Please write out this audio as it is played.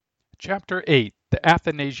Chapter 8 The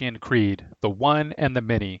Athanasian Creed, the One and the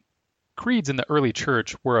Many. Creeds in the early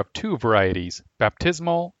church were of two varieties,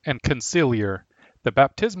 baptismal and conciliar. The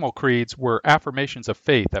baptismal creeds were affirmations of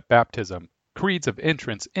faith at baptism, creeds of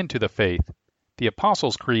entrance into the faith. The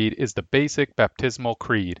Apostles' Creed is the basic baptismal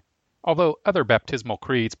creed. Although other baptismal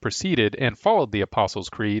creeds preceded and followed the Apostles'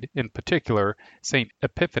 Creed, in particular St.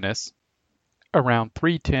 Epiphanes, around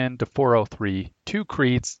 310 to 403, two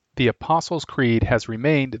creeds, the Apostles' Creed has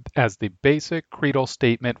remained as the basic creedal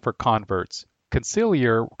statement for converts.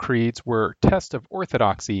 Conciliar creeds were tests of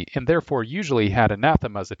orthodoxy and therefore usually had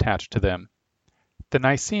anathemas attached to them. The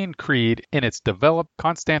Nicene Creed, in its developed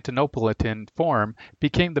Constantinopolitan form,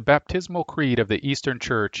 became the baptismal creed of the Eastern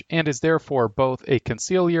Church and is therefore both a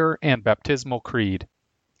conciliar and baptismal creed.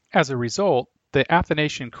 As a result, the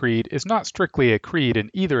Athanasian Creed is not strictly a creed in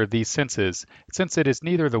either of these senses, since it is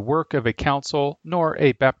neither the work of a council nor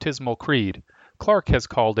a baptismal creed. Clarke has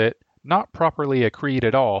called it not properly a creed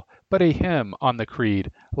at all, but a hymn on the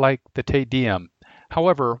creed, like the Te Deum.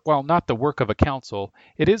 However, while not the work of a council,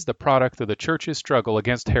 it is the product of the Church's struggle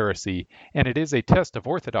against heresy, and it is a test of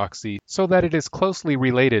orthodoxy, so that it is closely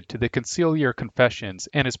related to the conciliar confessions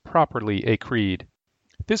and is properly a creed.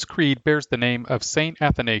 This creed bears the name of Saint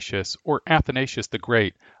Athanasius, or Athanasius the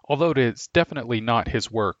Great, although it is definitely not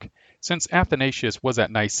his work. Since Athanasius was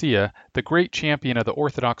at Nicaea, the great champion of the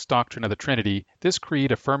orthodox doctrine of the Trinity, this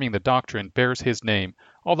creed affirming the doctrine bears his name,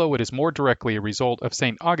 although it is more directly a result of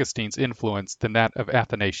St. Augustine's influence than that of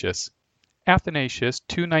Athanasius. Athanasius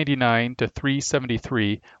 299 to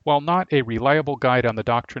 373, while not a reliable guide on the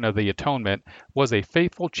doctrine of the atonement, was a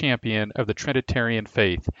faithful champion of the Trinitarian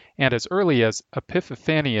faith, and as early as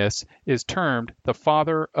Epiphanius is termed the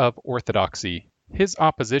father of orthodoxy. His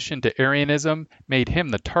opposition to Arianism made him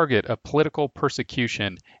the target of political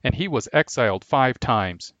persecution, and he was exiled 5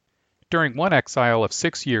 times. During one exile of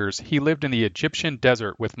 6 years, he lived in the Egyptian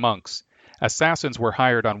desert with monks. Assassins were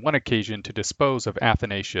hired on one occasion to dispose of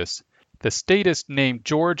Athanasius. The statist named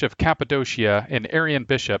George of Cappadocia an Arian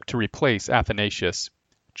bishop to replace Athanasius.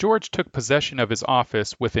 George took possession of his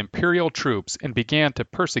office with imperial troops and began to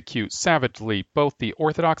persecute savagely both the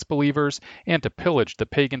Orthodox believers and to pillage the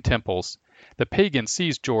pagan temples. The pagans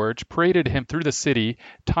seized George, paraded him through the city,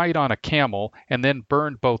 tied on a camel, and then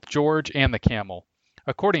burned both George and the camel.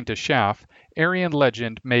 According to Schaff, Arian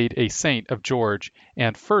legend made a saint of George,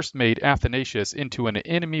 and first made Athanasius into an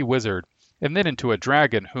enemy wizard, and then into a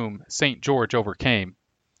dragon whom St. George overcame.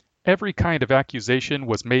 Every kind of accusation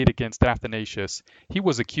was made against Athanasius. He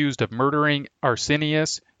was accused of murdering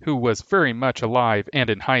Arsenius, who was very much alive and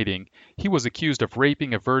in hiding. He was accused of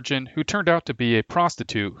raping a virgin who turned out to be a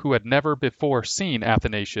prostitute who had never before seen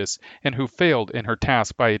Athanasius and who failed in her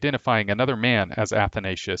task by identifying another man as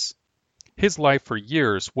Athanasius. His life for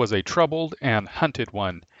years was a troubled and hunted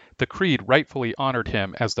one. The Creed rightfully honored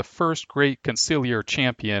him as the first great conciliar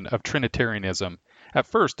champion of Trinitarianism. At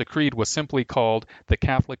first, the Creed was simply called the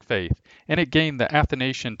Catholic Faith, and it gained the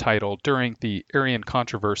Athanasian title during the Arian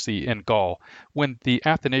controversy in Gaul, when the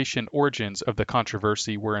Athanasian origins of the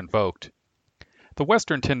controversy were invoked. The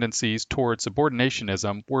Western tendencies toward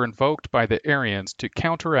subordinationism were invoked by the Arians to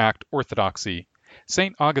counteract orthodoxy.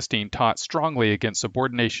 St. Augustine taught strongly against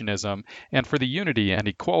subordinationism and for the unity and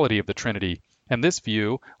equality of the Trinity, and this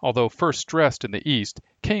view, although first stressed in the East,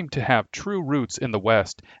 came to have true roots in the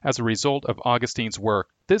West as a result of Augustine's work.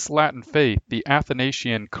 This Latin faith the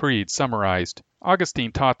Athanasian Creed summarized.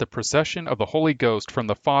 Augustine taught the procession of the Holy Ghost from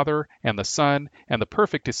the Father and the Son and the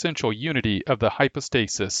perfect essential unity of the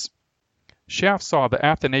hypostasis. Schaff saw the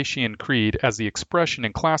Athanasian Creed as the expression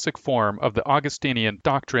in classic form of the Augustinian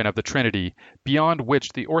doctrine of the Trinity, beyond which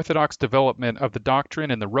the Orthodox development of the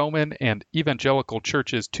doctrine in the Roman and evangelical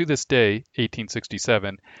churches to this day,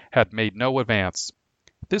 1867, had made no advance.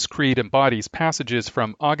 This creed embodies passages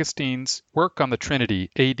from Augustine's work on the Trinity,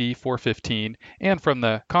 AD 415, and from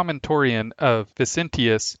the Commentorium of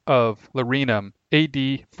Vicentius of Larinum,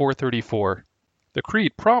 AD 434. The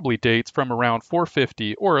creed probably dates from around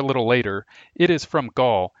 450 or a little later. It is from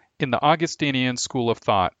Gaul, in the Augustinian school of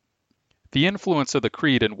thought. The influence of the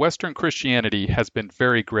creed in Western Christianity has been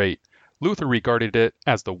very great. Luther regarded it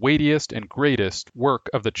as the weightiest and greatest work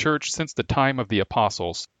of the Church since the time of the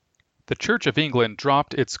Apostles. The Church of England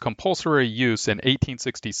dropped its compulsory use in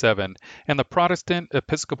 1867, and the Protestant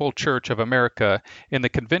Episcopal Church of America in the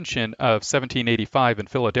Convention of 1785 in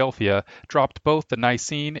Philadelphia dropped both the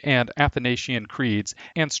Nicene and Athanasian creeds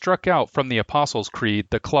and struck out from the Apostles' Creed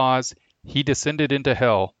the clause, "He descended into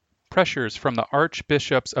hell." Pressures from the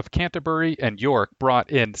Archbishops of Canterbury and York brought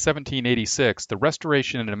in 1786 the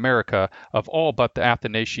restoration in America of all but the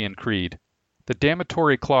Athanasian Creed. The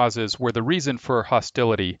damnatory clauses were the reason for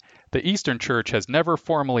hostility. The Eastern Church has never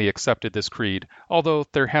formally accepted this creed, although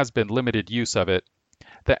there has been limited use of it.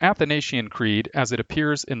 The Athanasian Creed, as it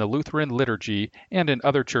appears in the Lutheran liturgy and in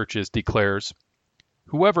other churches, declares,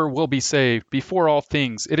 "Whoever will be saved, before all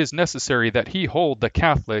things it is necessary that he hold the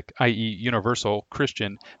Catholic, i.e. universal,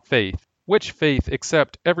 Christian, faith, which faith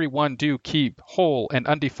except every one do keep whole and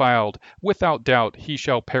undefiled, without doubt he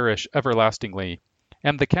shall perish everlastingly.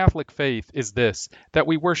 And the Catholic faith is this, that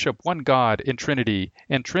we worship one God in Trinity,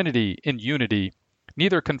 and Trinity in unity,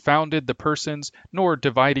 neither confounded the persons, nor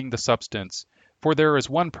dividing the substance. For there is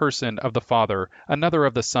one person of the Father, another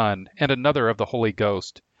of the Son, and another of the Holy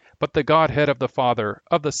Ghost. But the Godhead of the Father,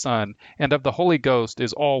 of the Son, and of the Holy Ghost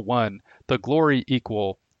is all one, the glory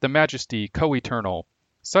equal, the majesty co-eternal.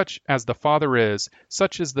 Such as the Father is,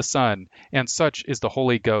 such is the Son, and such is the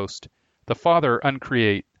Holy Ghost. The Father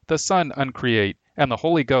uncreate, the Son uncreate, and the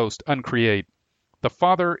Holy Ghost uncreate. The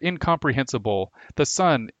Father incomprehensible, the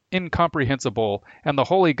Son incomprehensible, and the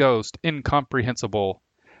Holy Ghost incomprehensible.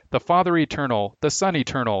 The Father eternal, the Son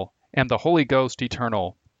eternal, and the Holy Ghost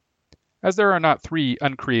eternal. As there are not three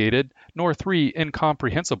uncreated, nor three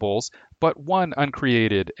incomprehensibles, but one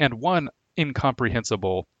uncreated and one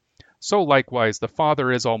incomprehensible. So likewise the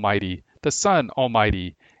Father is almighty, the Son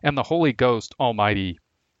almighty, and the Holy Ghost almighty.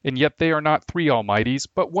 And yet they are not three almighties,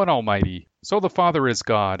 but one almighty. So the Father is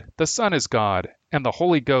God, the Son is God, and the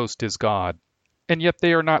Holy Ghost is God. And yet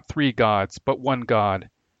they are not three gods, but one God.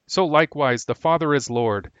 So likewise the Father is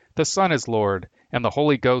Lord, the Son is Lord, and the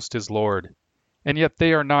Holy Ghost is Lord. And yet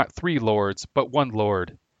they are not three Lords, but one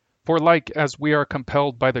Lord. For like as we are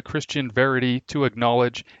compelled by the Christian verity to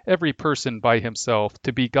acknowledge every person by himself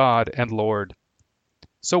to be God and Lord,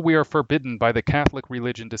 so we are forbidden by the Catholic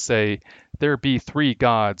religion to say, there be three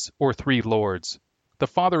gods or three Lords. The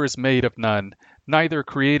Father is made of none, neither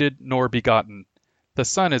created nor begotten. The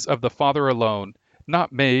Son is of the Father alone,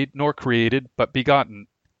 not made nor created, but begotten.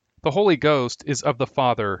 The Holy Ghost is of the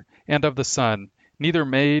Father and of the Son, neither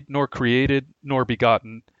made nor created nor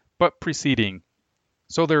begotten, but preceding.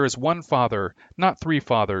 So there is one Father, not three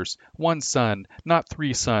fathers, one Son, not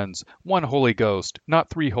three sons, one Holy Ghost,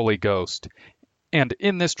 not three Holy Ghosts. And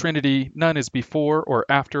in this Trinity none is before or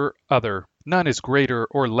after other, none is greater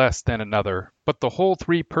or less than another, but the whole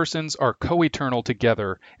three persons are co-eternal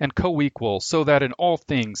together and co-equal, so that in all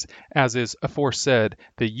things, as is aforesaid,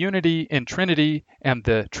 the unity in Trinity and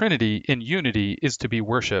the Trinity in unity is to be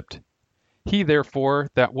worshipped. He therefore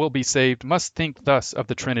that will be saved must think thus of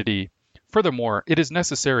the Trinity. Furthermore, it is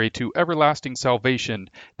necessary to everlasting salvation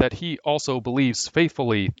that he also believes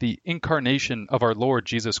faithfully the incarnation of our Lord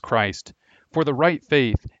Jesus Christ. For the right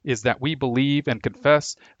faith is that we believe and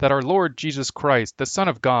confess that our Lord Jesus Christ, the Son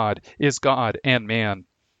of God, is God and man,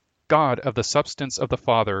 God of the substance of the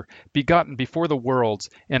Father, begotten before the worlds,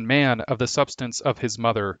 and man of the substance of his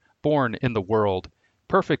mother, born in the world,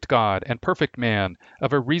 perfect God and perfect man,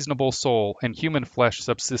 of a reasonable soul and human flesh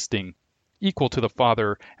subsisting, equal to the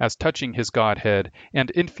Father as touching his Godhead,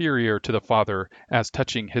 and inferior to the Father as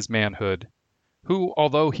touching his manhood. Who,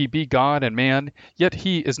 although he be God and man, yet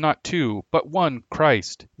he is not two, but one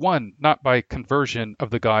Christ, one not by conversion of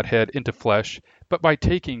the Godhead into flesh, but by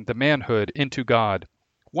taking the manhood into God,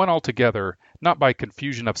 one altogether, not by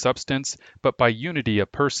confusion of substance, but by unity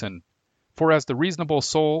of person. For as the reasonable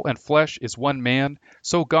soul and flesh is one man,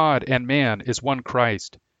 so God and man is one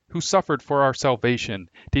Christ, who suffered for our salvation,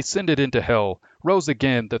 descended into hell, rose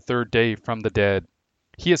again the third day from the dead.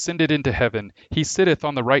 He ascended into heaven, he sitteth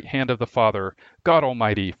on the right hand of the Father, God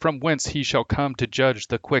Almighty, from whence he shall come to judge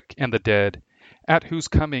the quick and the dead, at whose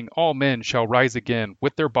coming all men shall rise again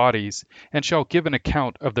with their bodies, and shall give an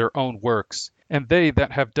account of their own works. And they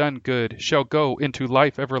that have done good shall go into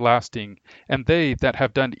life everlasting, and they that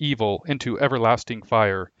have done evil into everlasting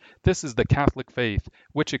fire. This is the Catholic faith,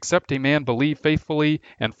 which except a man believe faithfully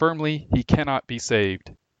and firmly, he cannot be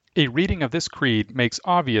saved. A reading of this creed makes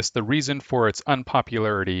obvious the reason for its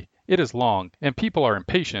unpopularity. It is long, and people are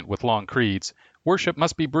impatient with long creeds. Worship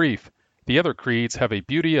must be brief. The other creeds have a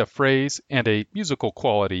beauty of phrase and a musical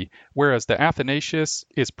quality, whereas the Athanasius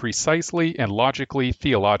is precisely and logically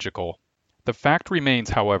theological. The fact remains,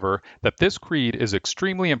 however, that this creed is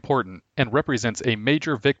extremely important and represents a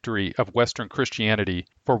major victory of Western Christianity.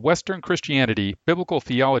 For Western Christianity, biblical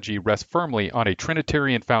theology rests firmly on a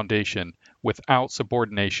Trinitarian foundation, without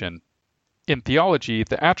subordination. In theology,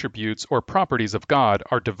 the attributes or properties of God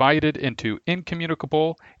are divided into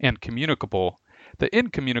incommunicable and communicable. The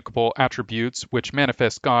incommunicable attributes which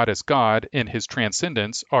manifest God as God in his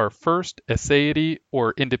transcendence are first, aseity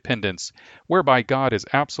or independence, whereby God is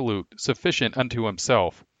absolute, sufficient unto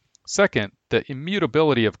himself. Second, the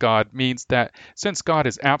immutability of God means that since God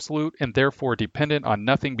is absolute and therefore dependent on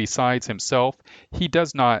nothing besides himself, he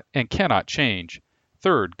does not and cannot change.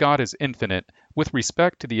 Third, God is infinite. With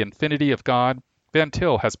respect to the infinity of God, Van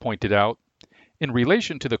Til has pointed out, in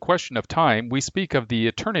relation to the question of time, we speak of the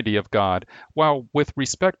eternity of God, while with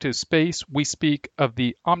respect to space, we speak of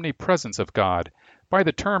the omnipresence of God. By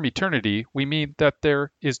the term eternity, we mean that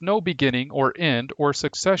there is no beginning or end or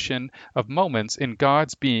succession of moments in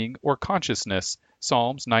God's being or consciousness.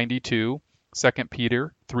 Psalms 92, 2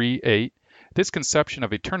 Peter 3:8. This conception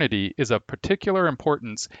of eternity is of particular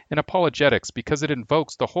importance in apologetics because it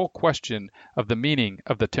invokes the whole question of the meaning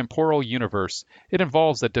of the temporal universe. It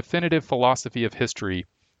involves a definitive philosophy of history.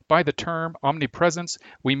 By the term omnipresence,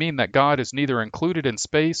 we mean that God is neither included in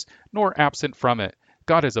space nor absent from it.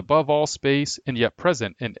 God is above all space and yet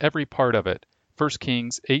present in every part of it. 1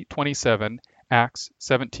 Kings 8:27, Acts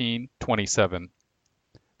 17:27.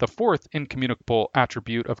 The fourth incommunicable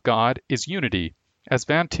attribute of God is unity. As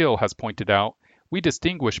Van Til has pointed out, we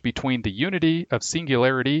distinguish between the unity of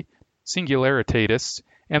singularity, singularitatis,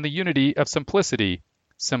 and the unity of simplicity,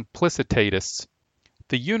 simplicitatis.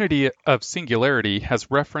 The unity of singularity has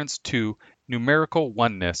reference to numerical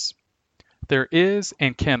oneness. There is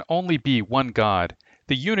and can only be one God.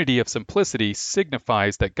 The unity of simplicity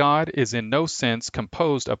signifies that God is in no sense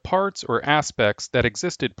composed of parts or aspects that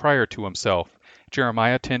existed prior to himself.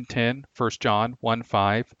 Jeremiah 10:10, 1 John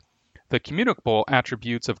 1:5. The communicable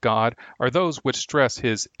attributes of God are those which stress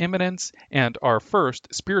his immanence and are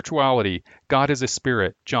first, spirituality. God is a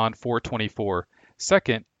spirit, John 4:24.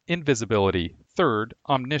 Second, invisibility. Third,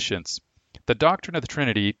 omniscience. The doctrine of the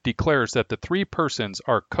Trinity declares that the three persons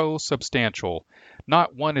are co-substantial.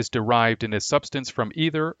 Not one is derived in his substance from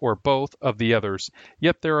either or both of the others,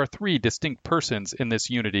 yet there are three distinct persons in this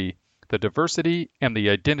unity. The diversity and the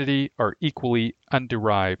identity are equally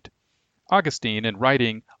underived. Augustine, in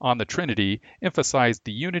writing on the Trinity, emphasized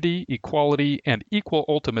the unity, equality, and equal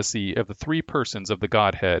ultimacy of the three persons of the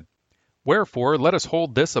Godhead. Wherefore, let us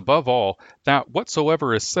hold this above all, that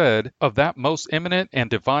whatsoever is said of that most eminent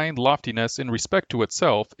and divine loftiness in respect to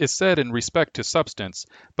itself is said in respect to substance,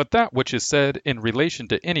 but that which is said in relation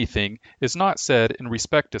to anything is not said in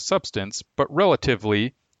respect to substance, but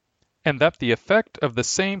relatively, and that the effect of the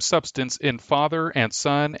same substance in Father and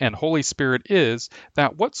Son and Holy Spirit is,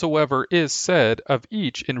 that whatsoever is said of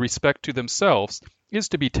each in respect to themselves is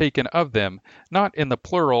to be taken of them, not in the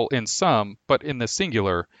plural in some, but in the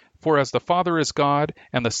singular. For as the Father is God,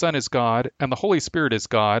 and the Son is God, and the Holy Spirit is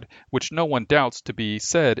God, which no one doubts to be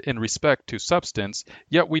said in respect to substance,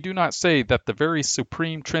 yet we do not say that the very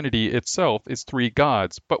supreme Trinity itself is three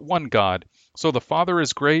gods, but one God. So the Father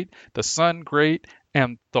is great, the Son great,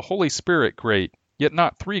 and the Holy Spirit great, yet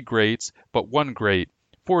not three greats, but one great.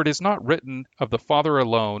 For it is not written of the Father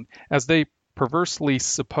alone, as they perversely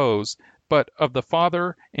suppose, but of the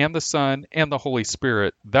Father and the Son and the Holy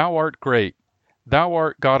Spirit. Thou art great. Thou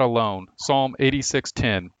art God alone. Psalm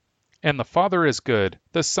 86:10. And the Father is good,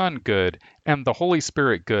 the Son good, and the Holy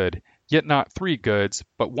Spirit good, yet not three goods,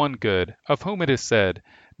 but one good, of whom it is said,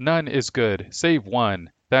 None is good, save one,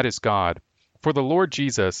 that is God. For the Lord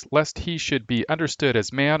Jesus, lest he should be understood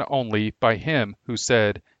as man only by him who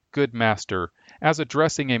said, Good Master, as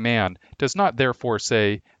addressing a man, does not therefore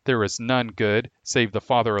say, There is none good, save the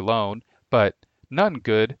Father alone, but none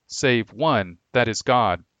good, save one, that is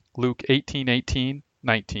God. Luke 18:18,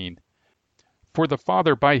 19. For the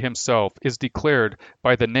Father by himself is declared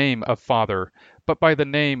by the name of Father, but by the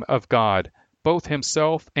name of God, both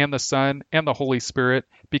himself and the Son and the Holy Spirit,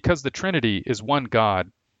 because the Trinity is one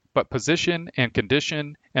God. But position and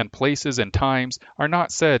condition and places and times are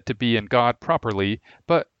not said to be in God properly,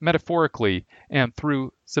 but metaphorically and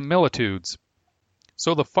through similitudes.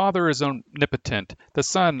 So the Father is omnipotent, the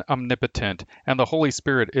Son omnipotent, and the Holy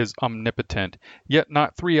Spirit is omnipotent, yet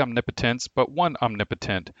not three omnipotents, but one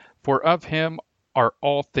omnipotent. For of him are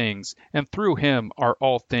all things, and through him are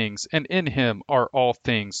all things, and in him are all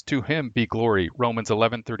things. To him be glory. Romans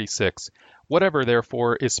 11:36. Whatever,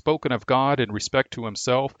 therefore, is spoken of God in respect to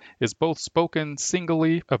himself is both spoken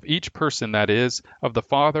singly of each person, that is, of the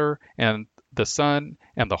Father and the Son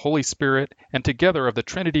and the Holy Spirit, and together of the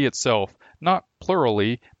Trinity itself, not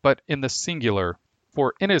plurally, but in the singular.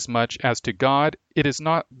 For inasmuch as to God it is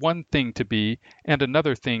not one thing to be, and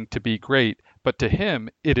another thing to be great, but to him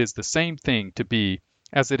it is the same thing to be,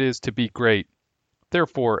 as it is to be great.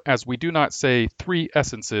 Therefore, as we do not say three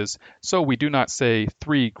essences, so we do not say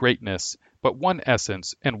three greatness, but one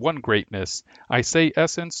essence and one greatness. I say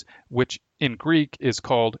essence, which in Greek is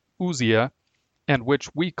called ousia, and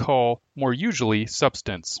which we call more usually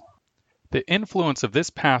substance. The influence of this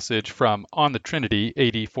passage from On the Trinity,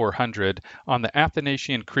 AD 400, on the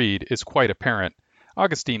Athanasian Creed is quite apparent.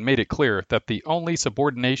 Augustine made it clear that the only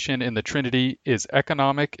subordination in the Trinity is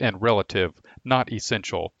economic and relative, not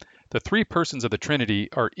essential. The three persons of the Trinity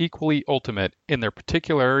are equally ultimate in their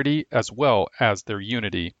particularity as well as their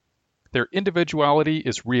unity. Their individuality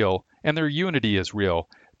is real, and their unity is real.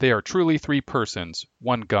 They are truly three persons,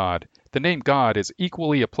 one God. The name God is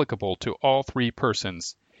equally applicable to all three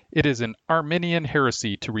persons. It is an Arminian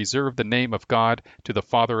heresy to reserve the name of God to the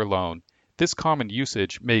Father alone. This common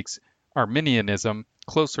usage makes Arminianism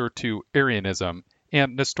closer to Arianism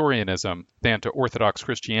and Nestorianism than to Orthodox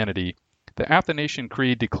Christianity. The Athanasian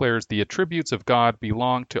Creed declares the attributes of God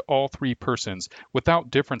belong to all three persons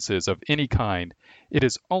without differences of any kind. It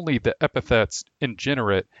is only the epithets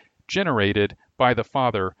generated by the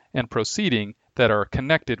Father and proceeding that are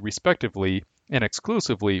connected respectively and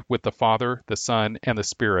exclusively with the Father, the Son, and the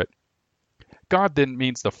Spirit. God then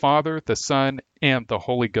means the Father, the Son, and the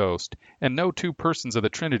Holy Ghost, and no two persons of the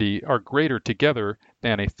Trinity are greater together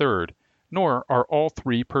than a third, nor are all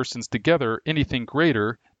three persons together anything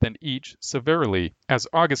greater than each severally. As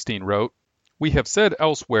Augustine wrote, "We have said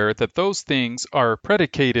elsewhere that those things are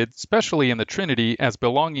predicated specially in the Trinity as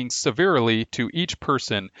belonging severally to each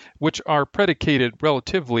person, which are predicated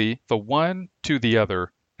relatively the one to the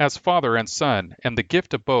other, as Father and Son, and the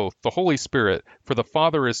gift of both, the Holy Spirit, for the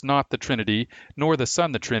Father is not the Trinity, nor the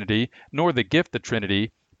Son the Trinity, nor the gift the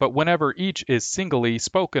Trinity, but whenever each is singly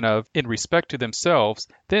spoken of in respect to themselves,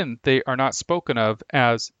 then they are not spoken of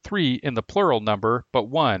as three in the plural number, but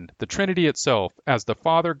one, the Trinity itself, as the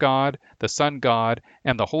Father God, the Son God,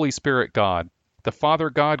 and the Holy Spirit God, the Father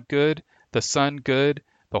God good, the Son good,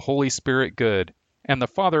 the Holy Spirit good, and the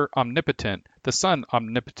Father omnipotent, the Son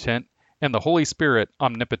omnipotent, and the Holy Spirit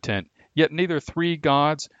omnipotent, yet neither three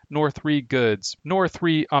gods, nor three goods, nor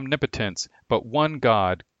three omnipotents, but one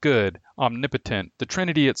God, good, omnipotent, the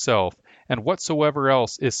Trinity itself, and whatsoever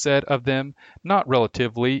else is said of them, not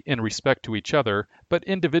relatively in respect to each other, but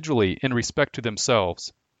individually in respect to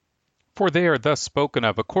themselves. For they are thus spoken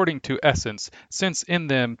of according to essence, since in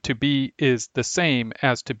them to be is the same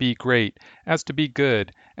as to be great, as to be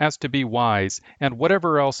good, as to be wise, and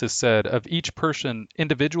whatever else is said of each person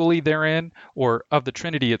individually therein, or of the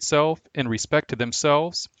Trinity itself in respect to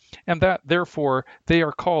themselves, and that therefore they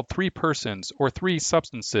are called three persons or three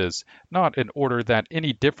substances, not in order that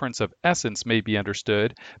any difference of essence may be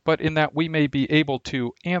understood, but in that we may be able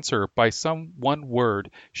to answer by some one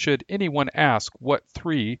word, should anyone ask what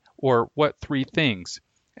three or what three things,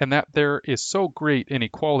 and that there is so great an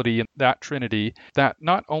equality in that Trinity that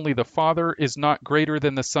not only the Father is not greater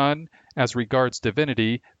than the Son as regards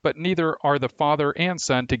divinity, but neither are the Father and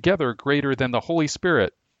Son together greater than the Holy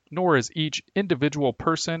Spirit, nor is each individual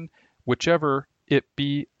person, whichever it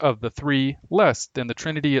be of the three, less than the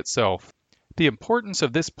Trinity itself. The importance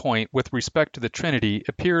of this point with respect to the Trinity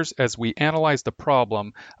appears as we analyze the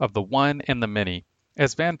problem of the one and the many.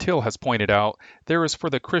 As Van Til has pointed out, there is for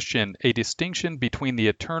the Christian a distinction between the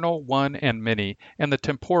eternal one and many and the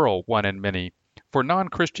temporal one and many. For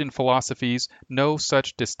non-Christian philosophies, no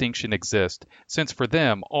such distinction exists, since for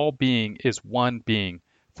them all being is one being.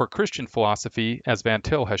 For Christian philosophy, as Van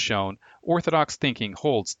Til has shown, Orthodox thinking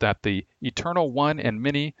holds that the eternal one and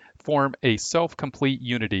many form a self-complete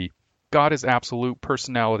unity. God is absolute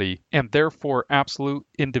personality, and therefore absolute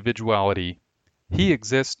individuality. He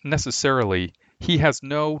exists necessarily. He has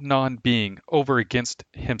no non-being over against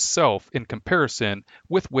himself in comparison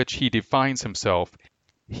with which he defines himself.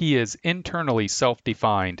 He is internally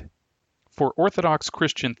self-defined. For Orthodox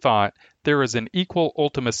Christian thought, there is an equal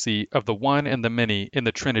ultimacy of the one and the many in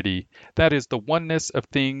the Trinity. That is, the oneness of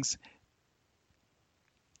things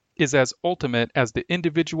is as ultimate as the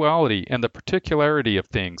individuality and the particularity of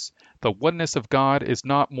things. The oneness of God is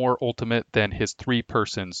not more ultimate than his three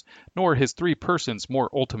persons, nor his three persons more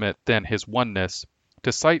ultimate than his oneness.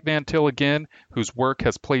 To cite Van Til again, whose work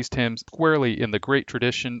has placed him squarely in the great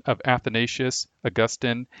tradition of Athanasius,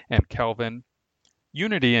 Augustine, and Calvin,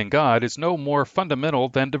 unity in God is no more fundamental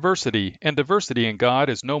than diversity, and diversity in God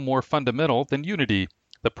is no more fundamental than unity.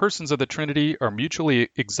 The persons of the Trinity are mutually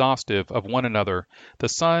exhaustive of one another. The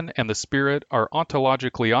Son and the Spirit are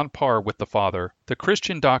ontologically on par with the Father. The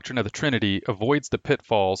Christian doctrine of the Trinity avoids the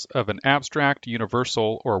pitfalls of an abstract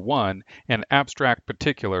universal or one and abstract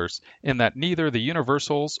particulars, in that neither the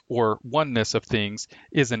universals or oneness of things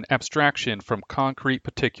is an abstraction from concrete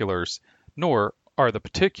particulars, nor are the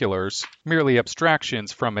particulars merely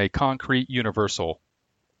abstractions from a concrete universal.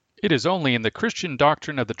 It is only in the Christian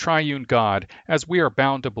doctrine of the triune God, as we are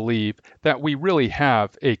bound to believe, that we really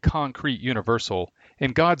have a concrete universal,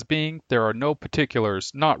 In God's being, there are no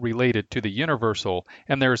particulars not related to the universal,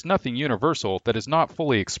 and there is nothing universal that is not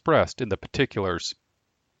fully expressed in the particulars.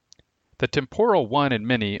 The temporal one and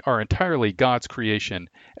many are entirely God's creation.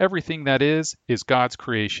 Everything that is God's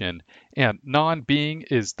creation, and non-being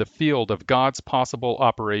is the field of God's possible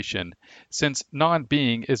operation. Since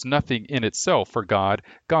non-being is nothing in itself for God,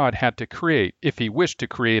 God had to create, if he wished to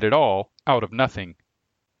create at all, out of nothing.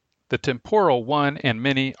 The temporal one and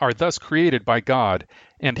many are thus created by God,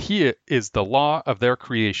 and he is the law of their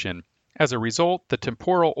creation. As a result, the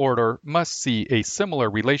temporal order must see a similar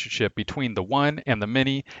relationship between the one and the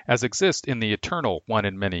many as exists in the eternal one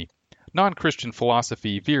and many. Non-Christian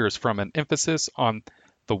philosophy veers from an emphasis on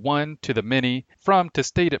the one to the many, from, to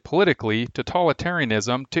state it politically,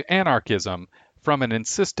 totalitarianism to anarchism, from an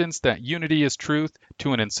insistence that unity is truth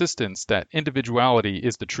to an insistence that individuality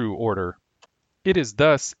is the true order. It is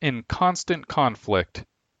thus in constant conflict.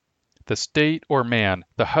 The state or man,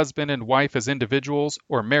 the husband and wife as individuals,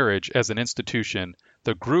 or marriage as an institution,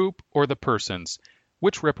 the group or the persons,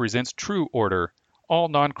 which represents true order. All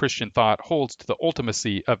non-Christian thought holds to the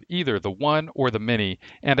ultimacy of either the one or the many,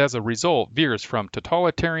 and as a result veers from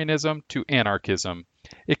totalitarianism to anarchism.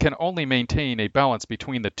 It can only maintain a balance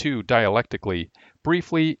between the two dialectically,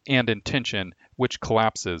 briefly, and in tension, which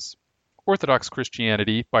collapses. Orthodox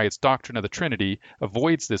Christianity, by its doctrine of the Trinity,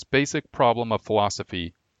 avoids this basic problem of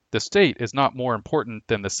philosophy. The state is not more important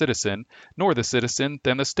than the citizen, nor the citizen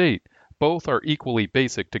than the state. Both are equally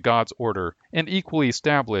basic to God's order and equally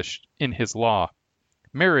established in his law.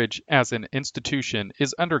 Marriage as an institution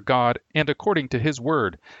is under God and according to his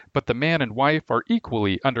word, but the man and wife are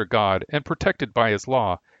equally under God and protected by his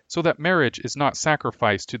law, so that marriage is not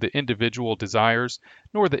sacrificed to the individual desires,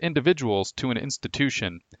 nor the individuals to an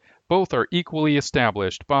institution. Both are equally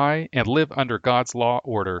established by and live under God's law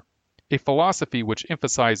order. A philosophy which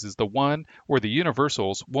emphasizes the one or the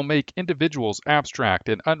universals will make individuals abstract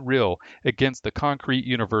and unreal against the concrete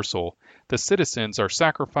universal. The citizens are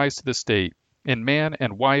sacrificed to the state, and man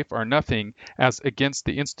and wife are nothing as against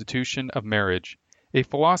the institution of marriage. A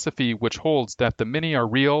philosophy which holds that the many are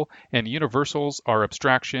real and universals are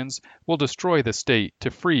abstractions will destroy the state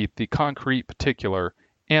to free the concrete particular,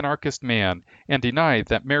 anarchist man, and deny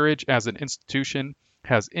that marriage as an institution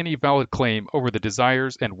has any valid claim over the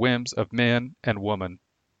desires and whims of man and woman.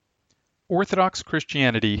 Orthodox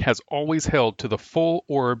Christianity has always held to the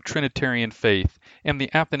full-orbed Trinitarian faith, and the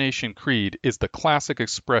Athanasian Creed is the classic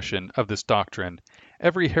expression of this doctrine.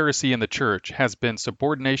 Every heresy in the Church has been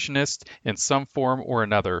subordinationist in some form or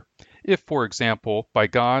another. If, for example, by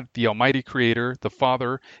God, the Almighty Creator, the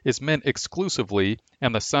Father, is meant exclusively,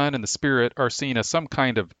 and the Son and the Spirit are seen as some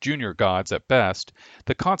kind of junior gods at best,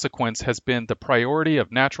 the consequence has been the priority of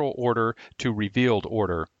natural order to revealed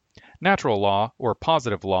order. Natural law, or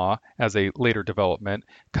positive law, as a later development,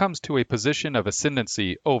 comes to a position of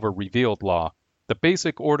ascendancy over revealed law. The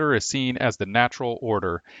basic order is seen as the natural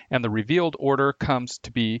order, and the revealed order comes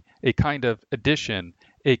to be a kind of addition,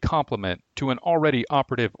 a complement to an already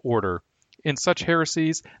operative order. In such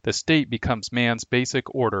heresies, the state becomes man's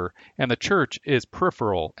basic order, and the church is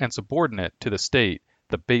peripheral and subordinate to the state,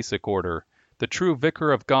 the basic order. The true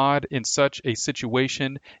vicar of God in such a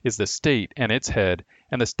situation is the state and its head,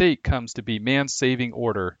 and the state comes to be man's saving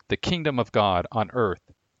order, the kingdom of God on earth.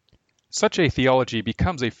 Such a theology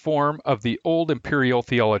becomes a form of the old imperial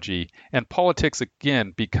theology, and politics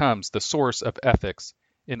again becomes the source of ethics.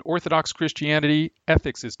 In Orthodox Christianity,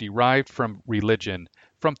 ethics is derived from religion,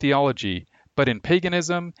 from theology, but in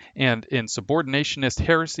paganism and in subordinationist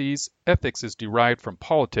heresies, ethics is derived from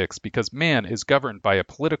politics because man is governed by a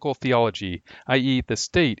political theology, i.e., the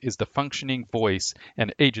state is the functioning voice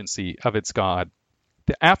and agency of its God.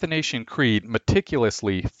 The Athanasian Creed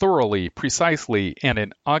meticulously, thoroughly, precisely, and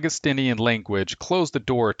in Augustinian language closed the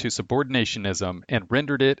door to subordinationism and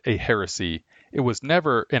rendered it a heresy. It was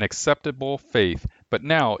never an acceptable faith, but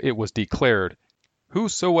now it was declared,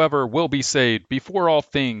 "Whosoever will be saved, before all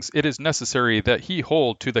things it is necessary that he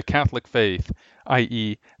hold to the Catholic faith,"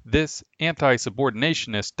 i.e., this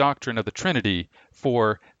anti-subordinationist doctrine of the Trinity,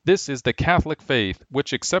 for "this is the Catholic faith,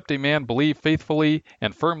 which except a man believe faithfully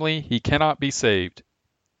and firmly he cannot be saved."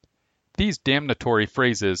 These damnatory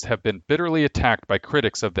phrases have been bitterly attacked by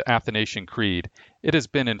critics of the Athanasian Creed. It has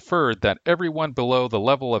been inferred that everyone below the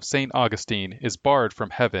level of St. Augustine is barred from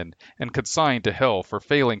heaven and consigned to hell for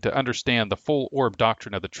failing to understand the full-orb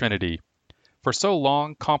doctrine of the Trinity. For so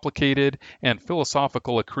long, complicated and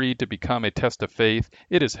philosophical a creed to become a test of faith,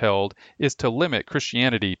 it is held, is to limit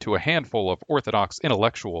Christianity to a handful of Orthodox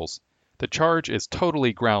intellectuals. The charge is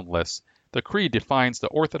totally groundless. The creed defines the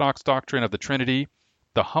Orthodox doctrine of the Trinity,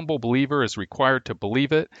 The humble believer is required to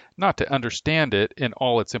believe it, not to understand it in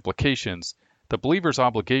all its implications. The believer's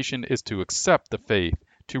obligation is to accept the faith,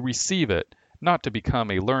 to receive it, not to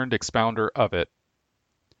become a learned expounder of it.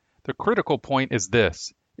 The critical point is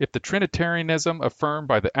this: if the Trinitarianism affirmed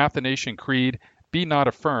by the Athanasian Creed be not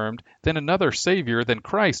affirmed, then another Savior than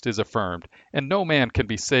Christ is affirmed, and no man can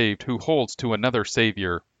be saved who holds to another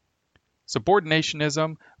Savior.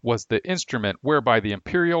 Subordinationism was the instrument whereby the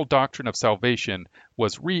imperial doctrine of salvation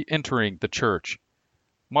was re-entering the Church.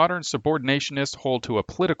 Modern subordinationists hold to a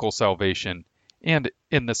political salvation, and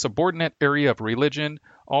in the subordinate area of religion,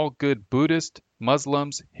 all good Buddhists,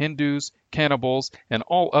 Muslims, Hindus, cannibals, and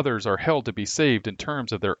all others are held to be saved in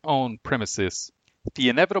terms of their own premises. The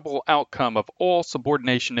inevitable outcome of all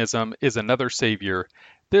subordinationism is another Savior.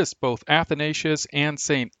 This both Athanasius and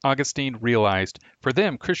St. Augustine realized. For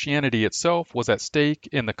them, Christianity itself was at stake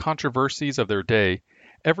in the controversies of their day.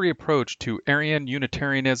 Every approach to Arian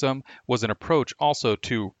Unitarianism was an approach also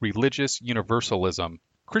to religious universalism.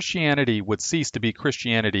 Christianity would cease to be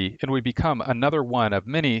Christianity and would become another one of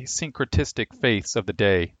many syncretistic faiths of the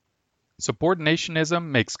day. Subordinationism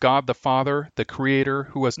makes God the Father, the Creator,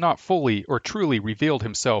 who has not fully or truly revealed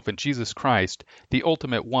himself in Jesus Christ, the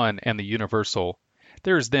ultimate one and the universal.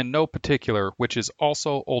 There is then no particular which is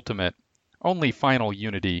also ultimate, only final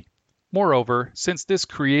unity. Moreover, since this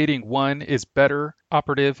creating one is better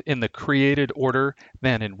operative in the created order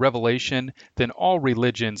than in revelation, then all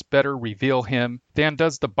religions better reveal him than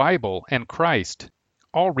does the Bible and Christ.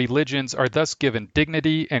 All religions are thus given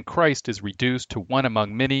dignity, and Christ is reduced to one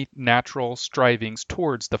among many natural strivings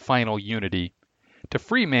towards the final unity. To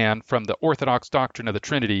free man from the orthodox doctrine of the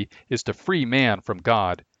Trinity is to free man from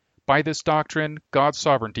God. By this doctrine, God's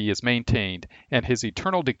sovereignty is maintained, and his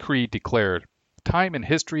eternal decree declared. Time and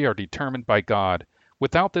history are determined by God.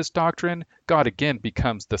 Without this doctrine, God again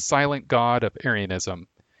becomes the silent God of Arianism,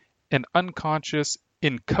 an unconscious,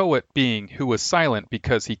 inchoate being who is silent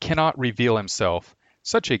because he cannot reveal himself.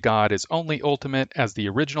 Such a God is only ultimate as the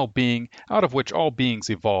original being out of which all beings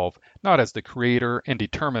evolve, not as the creator and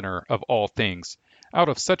determiner of all things. Out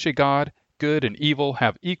of such a God, good and evil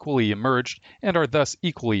have equally emerged and are thus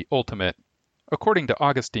equally ultimate. According to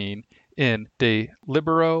Augustine, in De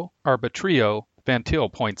Libero Arbitrio, Van Til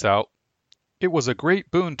points out, "It was a great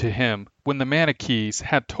boon to him when the Manichees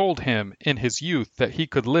had told him in his youth that he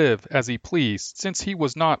could live as he pleased, since he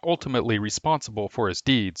was not ultimately responsible for his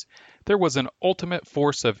deeds. There was an ultimate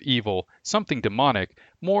force of evil, something demonic,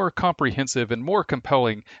 more comprehensive and more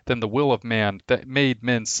compelling than the will of man that made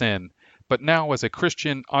men sin. But now, as a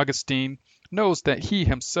Christian, Augustine knows that he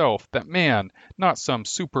himself, that man, not some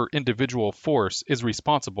super-individual force, is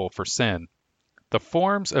responsible for sin." The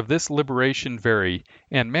forms of this liberation vary,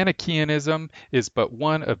 and Manichaeanism is but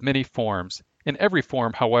one of many forms. In every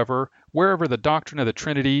form, however, wherever the doctrine of the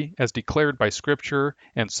Trinity, as declared by Scripture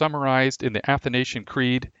and summarized in the Athanasian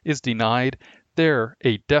Creed, is denied, there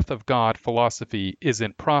a death of God philosophy is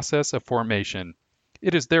in process of formation.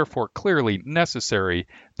 It is therefore clearly necessary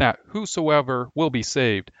that whosoever will be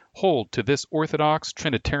saved hold to this orthodox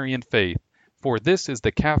Trinitarian faith, for this is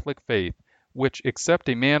the Catholic faith, which except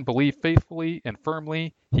a man believe faithfully and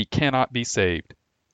firmly, he cannot be saved.